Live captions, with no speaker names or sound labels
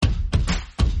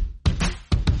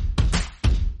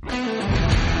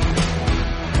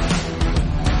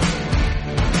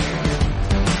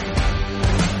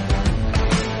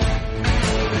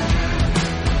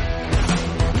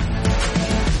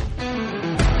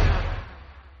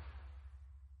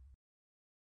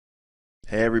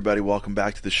Hey everybody, welcome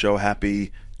back to the show.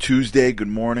 Happy Tuesday. Good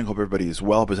morning. Hope everybody is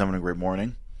well. Hope is having a great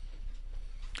morning.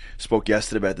 Spoke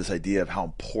yesterday about this idea of how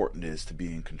important it is to be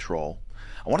in control.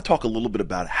 I want to talk a little bit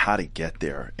about how to get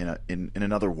there in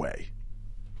another way.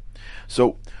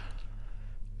 So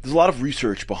there's a lot of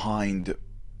research behind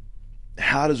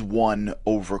how does one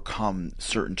overcome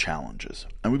certain challenges.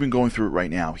 And we've been going through it right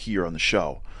now here on the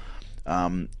show.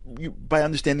 By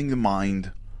understanding the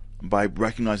mind, by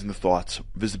recognizing the thoughts,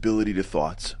 visibility to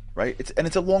thoughts, right?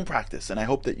 It's a long practice, and I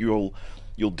hope that you'll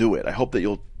do it. I hope that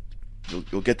you'll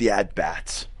get the at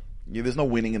bats. There's no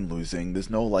winning and losing. There's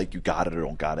no like you got it or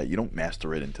don't got it. You don't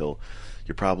master it until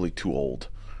you're probably too old.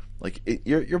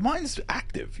 Your mind's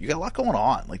active. You got a lot going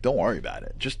on. Like, don't worry about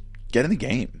it. Just get in the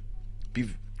game.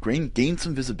 Gain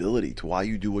some visibility to why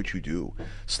you do what you do.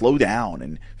 Slow down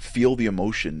and feel the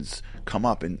emotions come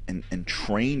up and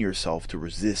train yourself to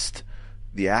resist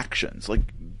the actions. Like,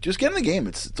 just get in the game.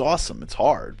 It's awesome. It's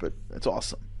hard, but it's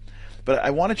awesome. But I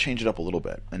want to change it up a little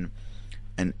bit and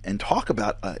talk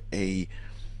about an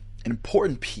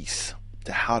important piece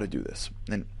to how to do this.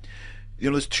 And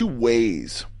there's two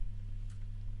ways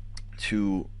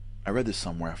to. I read this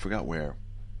somewhere. I forgot where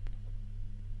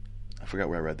I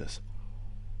read this.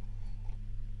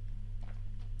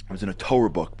 It was in a Torah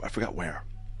book. I forgot where.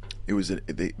 It was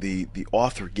the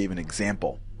author gave an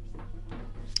example.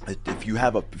 If you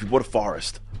bought a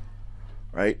forest,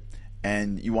 right,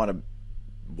 and you want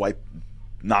to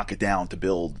knock it down to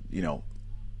build,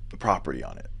 the property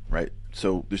on it, right?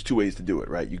 So there's two ways to do it,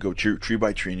 right? You go tree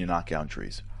by tree and you knock down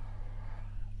trees.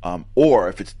 Or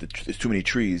if it's too many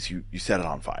trees, you set it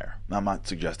on fire. Now, I'm not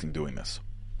suggesting doing this,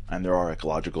 and there are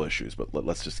ecological issues, but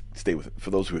let's just stay with it. For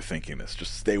those who are thinking this,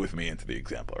 just stay with me into the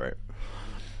example, right?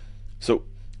 So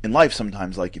in life,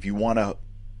 sometimes, like, if you want to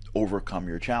overcome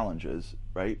your challenges,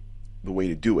 right, the way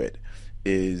to do it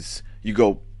is you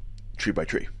go tree by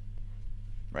tree,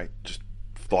 right? Just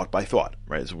thought by thought,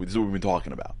 right? So this is what we've been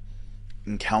talking about.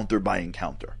 Encounter by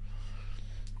encounter.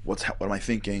 What am I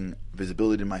thinking?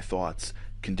 Visibility in my thoughts,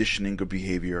 conditioning of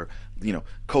behavior,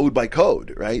 code by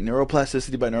code, right?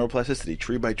 Neuroplasticity by neuroplasticity,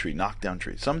 tree by tree, knock down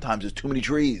trees. Sometimes there's too many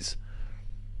trees.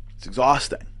 It's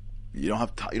exhausting. You don't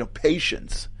have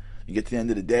patience. You get to the end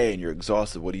of the day and you're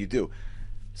exhausted. What do?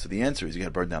 So the answer is you got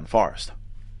to burn down the forest,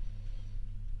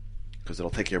 because it'll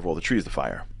take care of all the trees to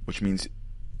fire, which means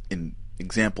in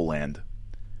example land,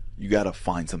 you got to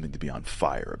find something to be on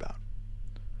fire about.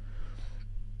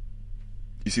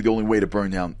 You see, the only way to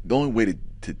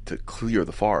clear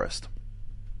the forest,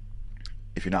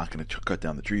 if you're not going to cut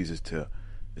down the trees, is to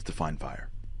find fire.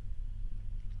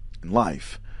 In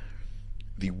life,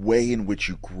 the way in which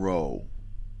you grow,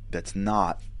 that's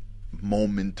not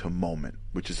moment to moment,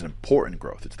 which is an important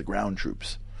growth, it's the ground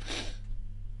troops,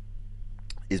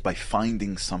 is by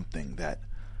finding something that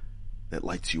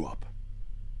lights you up,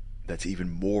 that's even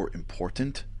more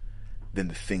important than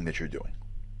the thing that you're doing.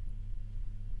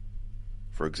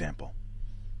 For example,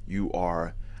 you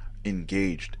are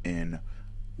engaged in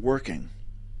working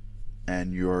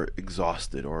and you're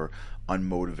exhausted or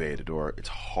unmotivated or it's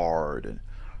hard,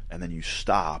 and then you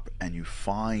stop and you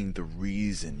find the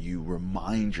reason, you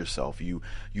remind yourself, you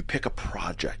pick a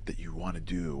project that you want to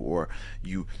do, or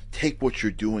you take what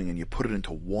you're doing and you put it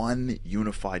into one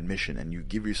unified mission and you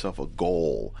give yourself a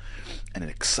goal and it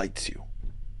excites you.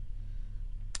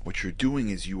 What you're doing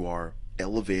is you are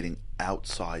elevating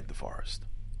outside the forest.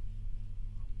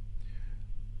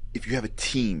 If you have a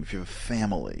team, if you have a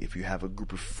family, if you have a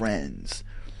group of friends,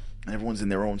 and everyone's in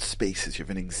their own spaces, you have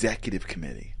an executive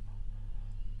committee,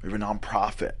 you have a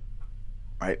nonprofit,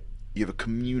 right? You have a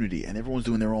community, and everyone's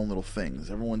doing their own little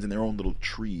things. Everyone's in their own little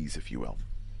trees, if you will.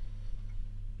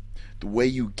 The way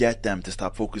you get them to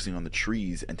stop focusing on the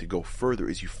trees and to go further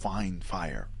is you find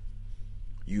fire.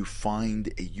 You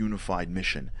find a unified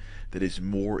mission that is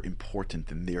more important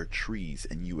than their trees,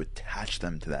 and you attach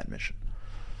them to that mission.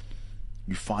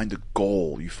 You find a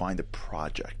goal, you find a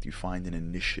project, you find an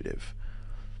initiative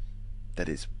that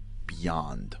is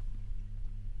beyond,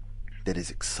 that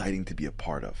is exciting to be a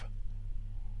part of.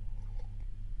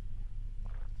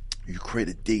 You create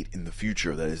a date in the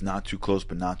future that is not too close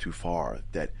but not too far,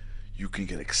 that you can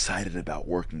get excited about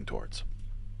working towards.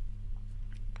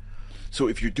 So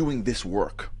if you're doing this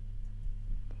work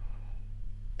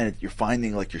and you're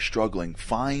finding like you're struggling,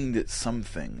 find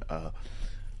something, a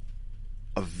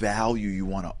value you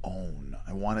want to own.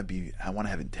 I want to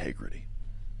have integrity.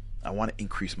 I want to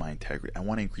increase my integrity. I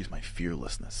want to increase my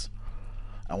fearlessness.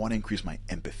 I want to increase my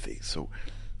empathy. So,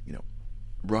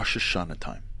 Rosh Hashanah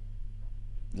time,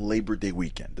 Labor Day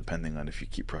weekend, depending on if you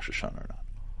keep Rosh Hashanah or not.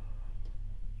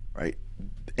 Right?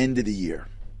 End of the year.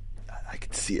 I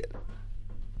can see it.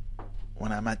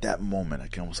 when I'm at that moment, I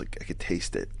could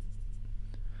taste it.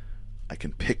 I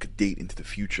can pick a date into the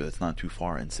future that's not too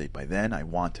far and say, by then I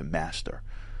want to master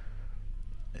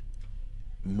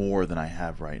more than I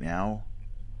have right now.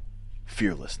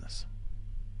 Fearlessness,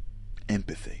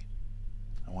 empathy.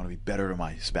 I want to be better to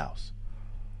my spouse.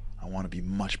 I want to be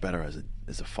much better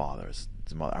as a father, as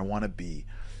a mother. I want to be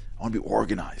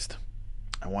organized.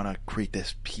 I want to create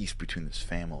this peace between this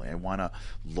family. I want to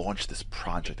launch this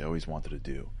project I always wanted to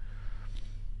do.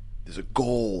 There's a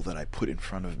goal that I put in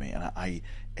front of me, and I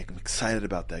am excited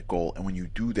about that goal. And when you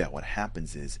do that, what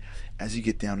happens is, as you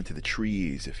get down into the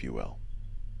trees, if you will,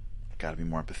 I got to be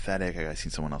more empathetic. I got to see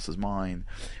someone else's mind.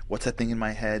 What's that thing in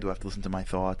my head? Do I have to listen to my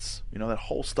thoughts? You know, that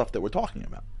whole stuff that we're talking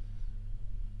about.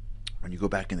 When you go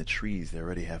back in the trees, they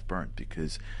already have burnt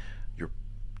because you're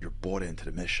bought into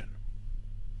the mission.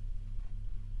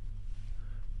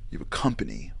 You have a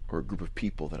company or a group of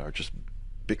people that are just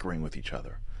bickering with each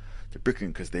other. They're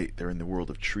bickering because they're in the world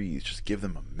of trees. Just give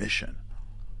them a mission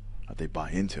that they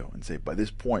buy into and say, by this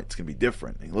point, it's going to be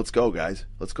different. And let's go, guys.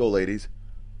 Let's go, ladies.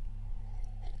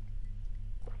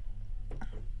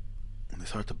 And they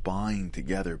start to bind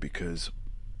together because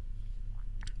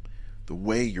the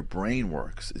way your brain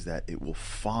works is that it will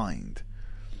find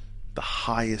the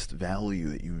highest value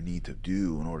that you need to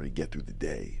do in order to get through the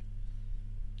day.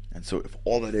 And so if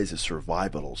all it is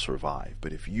survival, it'll survive.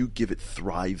 But if you give it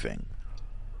thriving,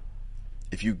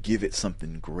 if you give it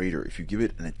something greater, if you give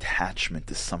it an attachment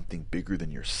to something bigger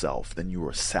than yourself, then you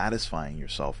are satisfying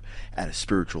yourself at a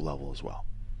spiritual level as well.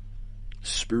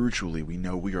 Spiritually, we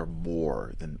know we are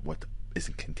more than what is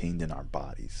contained in our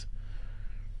bodies.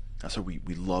 That's why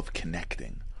we love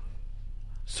connecting.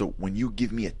 So when you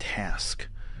give me a task,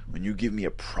 when you give me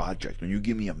a project, when you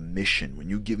give me a mission, when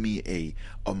you give me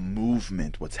a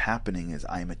movement, what's happening is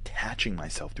I am attaching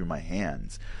myself through my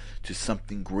hands to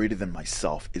something greater than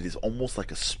myself. It is almost like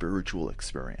a spiritual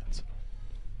experience.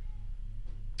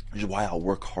 Which is why I'll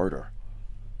work harder.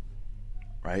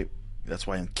 Right? That's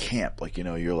why in camp,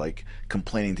 you're like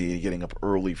complaining to you getting up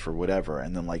early for whatever,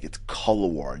 and then it's color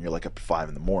war, and you're like up at 5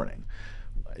 a.m.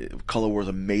 Color war is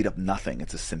a made up nothing.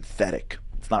 It's a synthetic.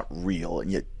 It's not real, and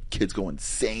yet kids go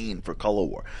insane for color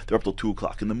war. They're up till 2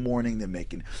 o'clock in the morning. They're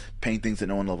making paintings that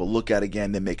no one will ever look at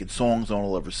again. They're making songs no one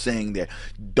will ever sing. They're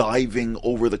diving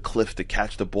over the cliff to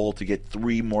catch the ball to get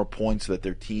 3 more points so that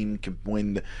their team can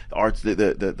win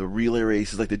the relay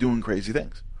races. They're doing crazy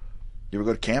things. You ever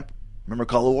go to camp? Remember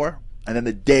color war? And then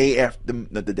the day after,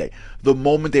 the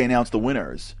moment they announce the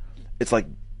winners, it's like,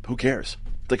 who cares?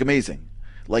 It's amazing.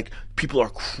 People are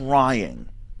crying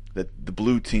that the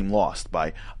blue team lost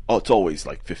by, it's always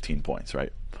 15 points,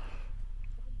 right?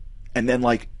 And then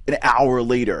an hour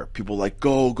later, people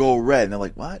go red. And they're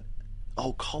like, what?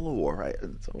 Oh, color war, right?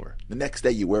 It's over. The next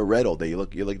day you wear red all day.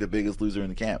 You're like the biggest loser in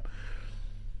the camp.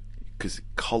 Because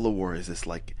color war is this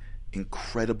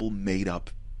incredible made up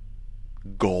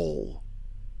goal,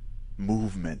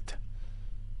 movement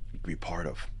you can be part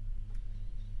of.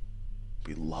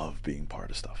 We love being part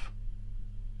of stuff.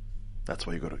 That's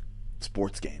why you go to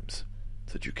sports games,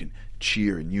 so that you can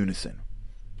cheer in unison.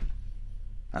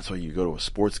 That's why you go to a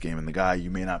sports game and the guy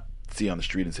you may not see on the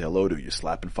street and say hello to, you're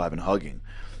slapping 5 and hugging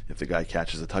if the guy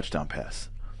catches a touchdown pass.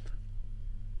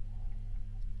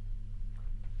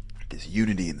 There's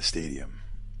unity in the stadium.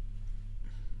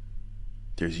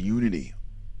 There's unity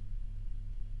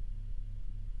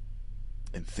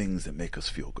in things that make us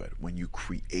feel good. When you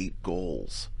create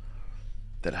goals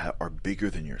that are bigger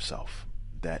than yourself,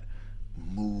 that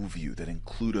move you, that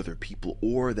include other people,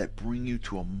 or that bring you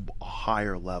to a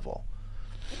higher level,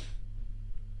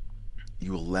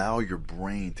 you allow your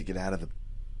brain to get out of the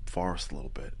forest a little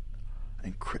bit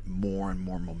and create more and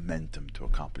more momentum to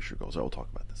accomplish your goals. I will talk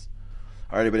about this.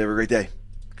 All right, everybody, have a great day.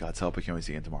 God's help, I can't wait to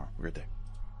see you again tomorrow. Have a great day.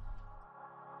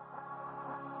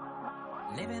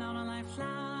 Living on a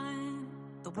lifeline,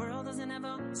 the world doesn't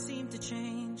ever seem to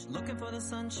change. Looking for the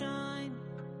sunshine,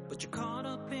 but you're caught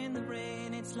up in the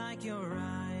rain. It's like your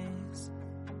eyes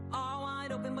are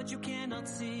wide open, but you cannot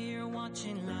see. You're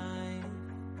watching life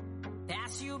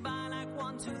pass you by like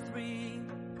 1, 2, 3.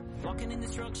 Walking in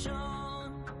destruction,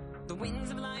 the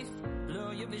winds of life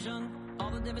blur your vision.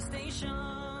 All the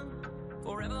devastation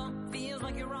forever feels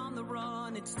like you're on the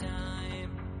run. It's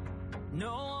time,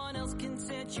 no one else can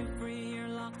set you free. You're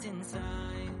locked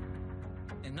inside,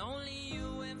 and only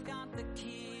you have got the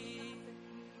key.